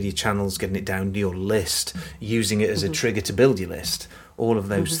social media channels, getting it down to your list, using it as a trigger to build your list, all of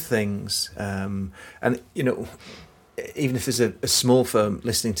those things. And even if there's a small firm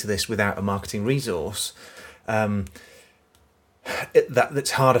listening to this without a marketing resource,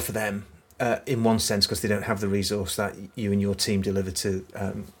 that's harder for them. In one sense, because they don't have the resource that you and your team deliver to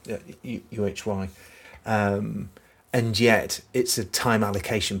UHY. And yet, it's a time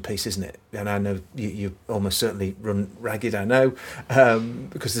allocation piece, isn't it? And I know you almost certainly run ragged, I know,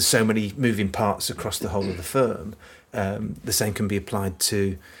 because there's so many moving parts across the whole of the firm. The same can be applied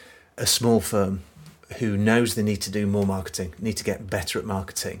to a small firm who knows they need to do more marketing, need to get better at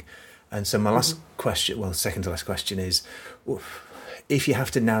marketing. And so my last question, second to last question is, if you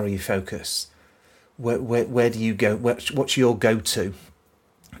have to narrow your focus, where do you go? What's your go-to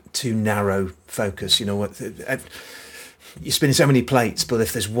to narrow focus? You're spinning so many plates, but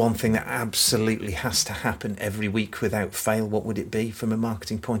if there's one thing that absolutely has to happen every week without fail, what would it be from a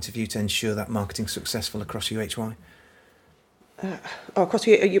marketing point of view to ensure that marketing's successful across UHY? Across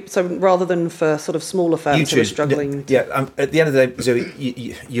so rather than for sort of smaller firms who are struggling. At the end of the day,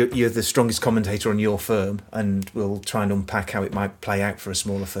 Zoe, you're the strongest commentator on your firm, and we'll try and unpack how it might play out for a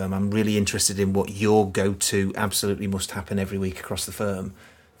smaller firm. I'm really interested in what your go-to, absolutely must happen every week across the firm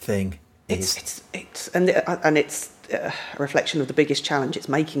thing is. It's a reflection of the biggest challenge. It's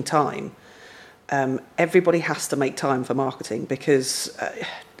making time. Everybody has to make time for marketing because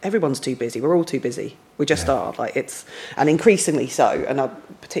everyone's too busy. We're all too busy. We just are. And increasingly so. And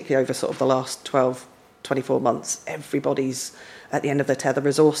particularly over sort of the last 12, 24 months, everybody's at the end of their tether.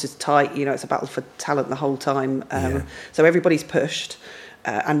 Resource is tight. It's a battle for talent the whole time. So everybody's pushed,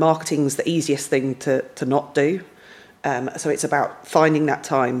 and marketing's the easiest thing to not do. So it's about finding that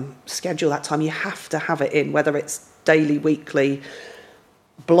time, schedule that time. You have to have it in, whether it's daily, weekly.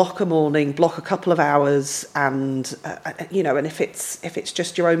 Block a morning, block a couple of hours, and and if it's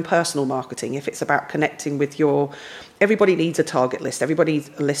just your own personal marketing, if it's about connecting with everybody needs a target list, everybody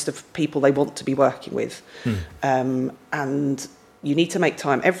needs a list of people they want to be working with, and you need to make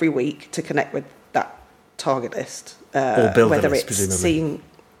time every week to connect with that target list, or build whether a list, it's presumably. seeing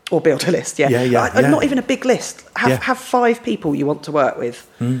Or build a list, Not even a big list. Have 5 people you want to work with,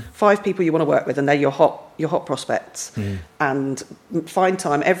 5 people you want to work with, and they're your hot prospects. And find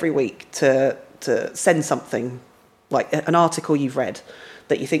time every week to send something, like an article you've read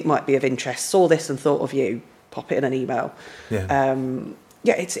that you think might be of interest. Saw this and thought of you. Pop it in an email.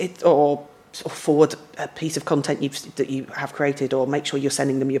 Or forward a piece of content that you have created, or make sure you're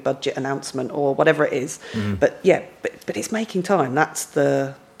sending them your budget announcement or whatever it is. But it's making time. That's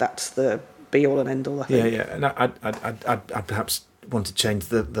the be all and end all, I think. And I'd perhaps want to change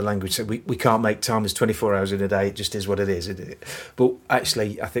the language. So we can't make time. There's 24 hours in a day. It just is what it is. But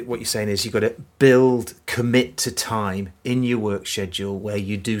actually, I think what you're saying is you've got to commit to time in your work schedule where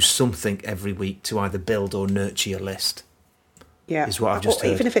you do something every week to either build or nurture your list. Yeah, is what I've just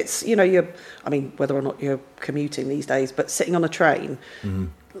heard. Even if it's, whether or not you're commuting these days, but sitting on a train,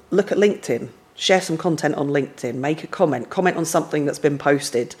 look at LinkedIn. Share some content on LinkedIn, make a comment on something that's been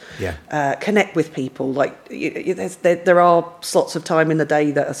posted, connect with people. Like there are slots of time in the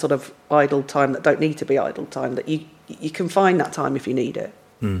day that are sort of idle time that don't need to be idle time, that you can find that time if you need it.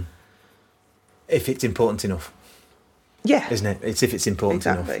 If it's important enough. Yeah. Isn't it? It's if it's important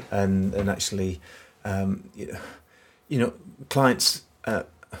enough. And actually, clients,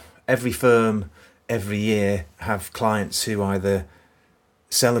 every firm, every year have clients who either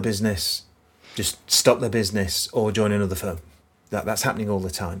sell a business, just stop their business, or join another firm. That's happening all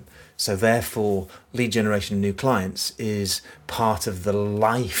the time. So therefore, lead generation of new clients is part of the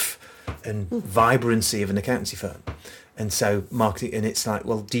life and vibrancy of an accountancy firm. And so marketing, and it's like,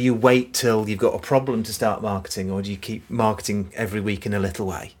 well, do you wait till you've got a problem to start marketing, or do you keep marketing every week in a little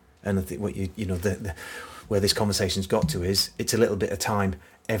way? And I think what where this conversation's got to is it's a little bit of time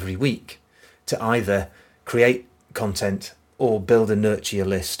every week to either create content or build and nurture your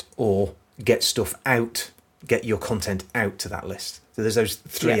list, or get stuff out, get your content out to that list. So there's those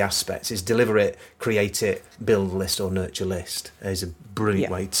 3 aspects: is deliver it, create it, build a list, or nurture list. Is a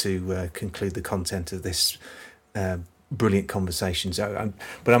brilliant way to conclude the content of this brilliant conversation. So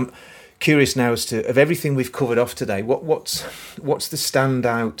I'm curious now as to, of everything we've covered off today, what's the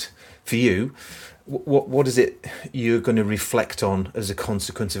standout for you? What is it you're going to reflect on as a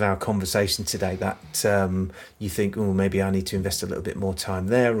consequence of our conversation today that you think, oh, maybe I need to invest a little bit more time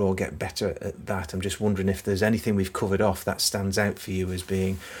there or get better at that? I'm just wondering if there's anything we've covered off that stands out for you as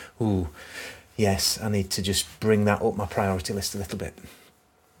being, oh, yes, I need to just bring that up my priority list a little bit.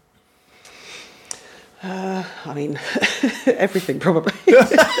 Everything probably.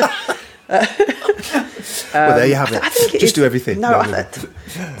 Well, there you have it. I think just do everything.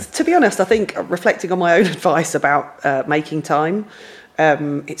 To be honest, I think reflecting on my own advice about making time,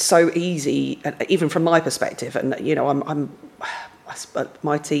 it's so easy, even from my perspective. And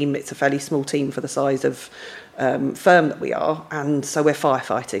my team, it's a fairly small team for the size of firm that we are, and so we're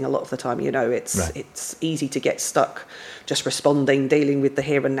firefighting a lot of the time. It's easy to get stuck just responding, dealing with the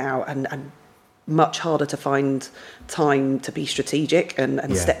here and now, and much harder to find time to be strategic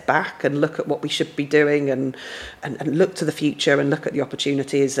and step back and look at what we should be doing and look to the future and look at the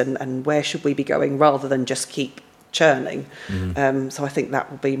opportunities and where should we be going, rather than just keep churning. So I think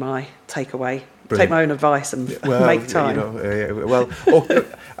that will be my takeaway. Brilliant. Take my own advice and make time.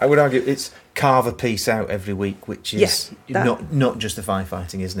 I would argue it's carve a piece out every week, which is not just the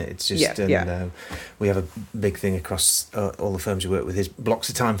firefighting, isn't it? It's just we have a big thing across all the firms we work with is blocks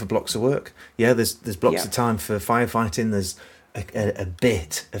of time for blocks of work. There's blocks of time for firefighting. There's a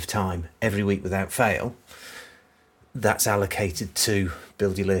bit of time every week without fail that's allocated to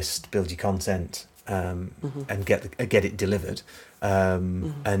build your list, build your content, and get it delivered.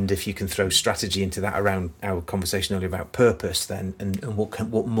 And if you can throw strategy into that around our conversation earlier about purpose, then and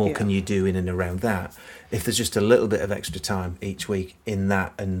what more can you do in and around that? If there's just a little bit of extra time each week in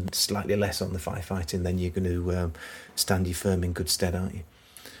that and slightly less on the firefighting, then you're going to stand your firm in good stead, aren't you?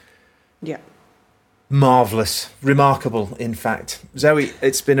 Yeah. Marvellous, remarkable, in fact. Zoe,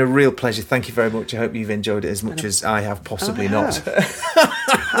 it's been a real pleasure. Thank you very much. I hope you've enjoyed it as much as I have possibly not.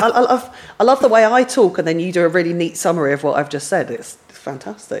 I love the way I talk and then you do a really neat summary of what I've just said. It's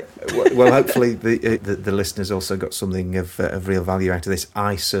fantastic. Well, hopefully the listeners also got something of real value out of this.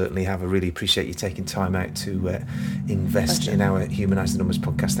 I certainly have. I really appreciate you taking time out to invest in our Humanise the Numbers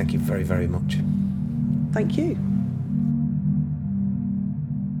podcast. Thank you very, very much. Thank you.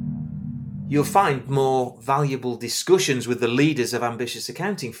 You'll find more valuable discussions with the leaders of ambitious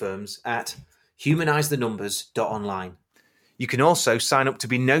accounting firms at humanisethenumbers.online. You can also sign up to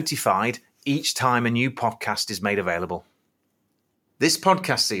be notified each time a new podcast is made available. This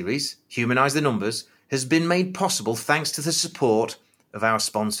podcast series, Humanise the Numbers, has been made possible thanks to the support of our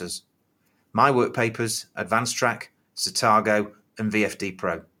sponsors: My Work Papers, Advanced Track, Citago and VFD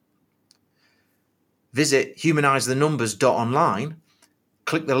Pro. Visit humanisethenumbers.online,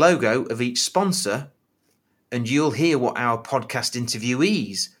 click the logo of each sponsor, and you'll hear what our podcast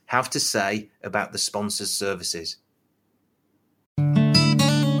interviewees have to say about the sponsor's services.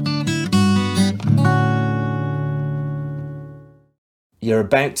 You're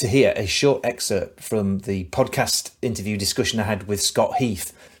about to hear a short excerpt from the podcast interview discussion I had with Scott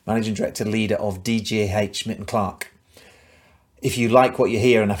Heath, Managing Director, Leader of DGH Smith & Clark. If you like what you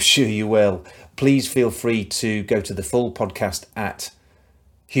hear, and I'm sure you will, please feel free to go to the full podcast at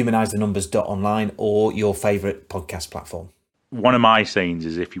humanisethenumbers.online or your favourite podcast platform. One of my sayings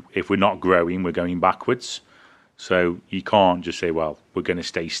is if we're not growing, we're going backwards. So you can't just say, well, we're going to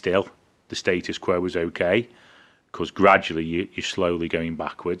stay still. The status quo is okay, because gradually you're slowly going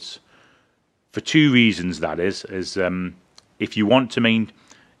backwards. For two reasons, that is if you want to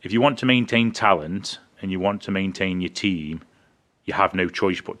maintain talent and you want to maintain your team, you have no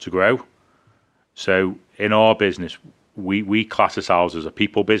choice but to grow. So in our business, we class ourselves as a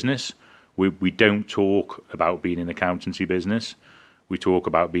people business. We don't talk about being an accountancy business. We talk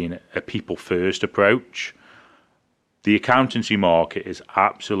about being a people first approach. The accountancy market is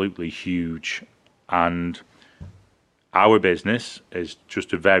absolutely huge, and our business is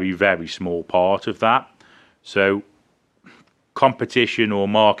just a very, very small part of that. So competition or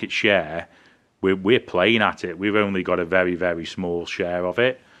market share, we're playing at it. We've only got a very, very small share of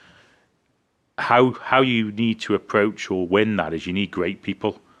it. How you need to approach or win that is you need great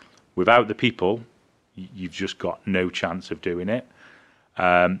people. Without the people, you've just got no chance of doing it.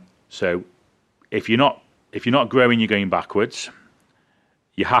 So if you're not growing, you're going backwards.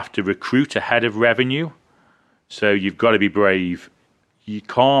 You have to recruit ahead of revenue. So you've got to be brave. You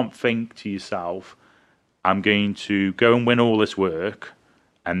can't think to yourself, I'm going to go and win all this work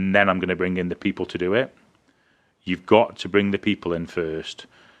and then I'm going to bring in the people to do it. You've got to bring the people in first,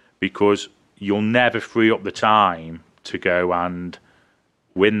 because you'll never free up the time to go and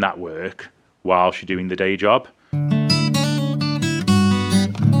win that work whilst you're doing the day job.